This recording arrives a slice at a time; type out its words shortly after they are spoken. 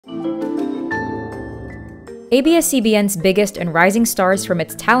ABS-CBN's biggest and rising stars from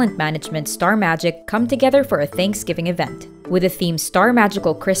its talent management, Star Magic, come together for a Thanksgiving event. With the theme Star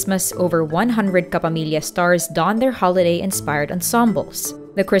Magical Christmas, over 100 Kapamilya stars don their holiday-inspired ensembles.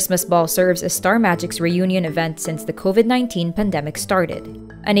 The Christmas Ball serves as Star Magic's reunion event since the COVID-19 pandemic started.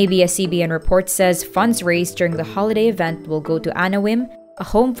 An ABS-CBN report says funds raised during the holiday event will go to Anawim, a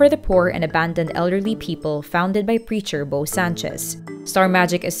home for the poor and abandoned elderly people founded by preacher Bo Sanchez. Star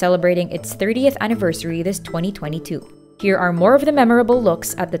Magic is celebrating its 30th anniversary this 2022. Here are more of the memorable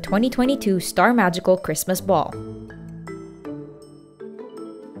looks at the 2022 Star Magical Christmas Ball.